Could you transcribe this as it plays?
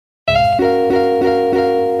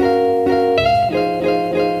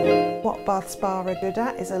What Bath Spa are good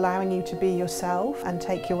at is allowing you to be yourself and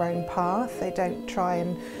take your own path. They don't try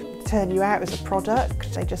and turn you out as a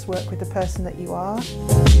product, they just work with the person that you are.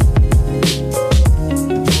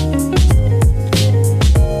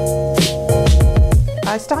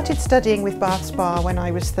 I started studying with Bath Spa when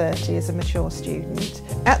I was 30 as a mature student.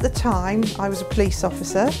 At the time, I was a police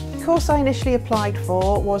officer. The course I initially applied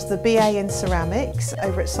for was the BA in Ceramics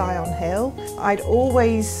over at Syon Hill. I'd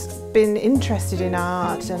always been interested in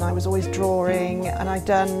art and I was always drawing, and I'd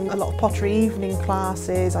done a lot of pottery evening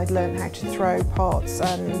classes. I'd learned how to throw pots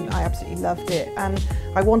and I absolutely loved it, and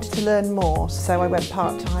I wanted to learn more, so I went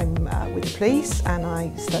part-time with the police and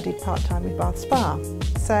I studied part-time with Bath Spa.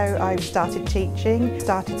 So I started teaching,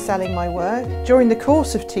 started selling my work. During the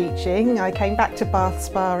course of teaching I came back to Bath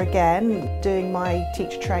Spa again doing my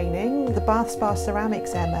teacher training. The Bath Spa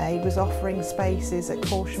Ceramics MA was offering spaces at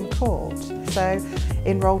Corsham Court, so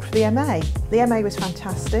enrolled for the MA. The MA was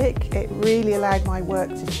fantastic. It really allowed my work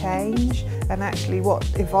to change, and actually what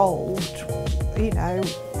evolved, you know,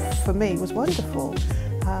 for me was wonderful.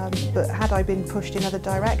 But had I been pushed in other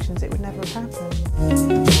directions, it would never have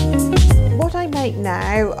happened. What I make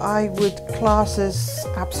now, I would class as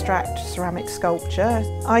abstract ceramic sculpture.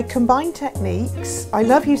 I combine techniques. I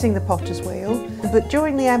love using the potter's wheel, but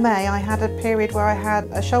during the MA I had a period where I had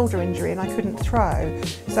a shoulder injury and I couldn't throw.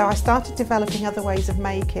 So I started developing other ways of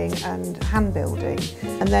making and hand building.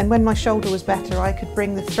 And then when my shoulder was better, I could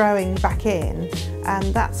bring the throwing back in,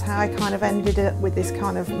 and that's how I kind of ended up with this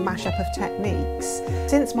kind of mashup of techniques.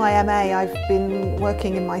 Since my MA, I've been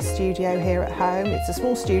working in my studio here at home. It's a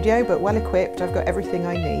small studio but well equipped. I've got everything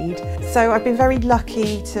I need. So I've been very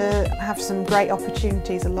lucky to have some great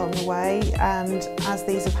opportunities along the way, and as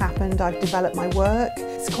these have happened I've developed my work.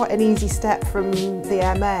 It's quite an easy step from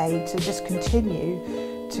the MA to just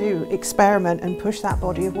continue to experiment and push that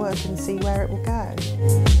body of work and see where it will go.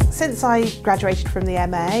 Since I graduated from the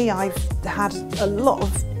MA, I've had a lot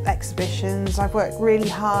of exhibitions. I've worked really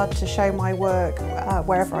hard to show my work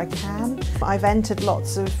wherever I can. I've entered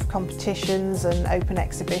lots of competitions and open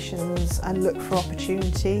exhibitions and looked for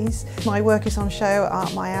opportunities. My work is on show at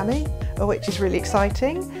Art Miami, which is really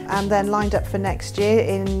exciting, and then lined up for next year.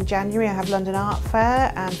 In January I have London Art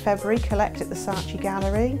Fair, and February collect at the Saatchi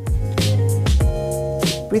Gallery.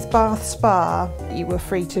 With Bath Spa, you were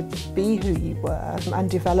free to be who you were and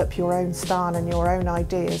develop your own style and your own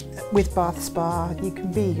ideas. With Bath Spa, you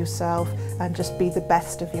can be yourself and just be the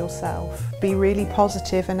best of yourself. Be really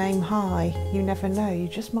positive and aim high. You never know, you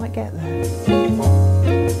just might get there.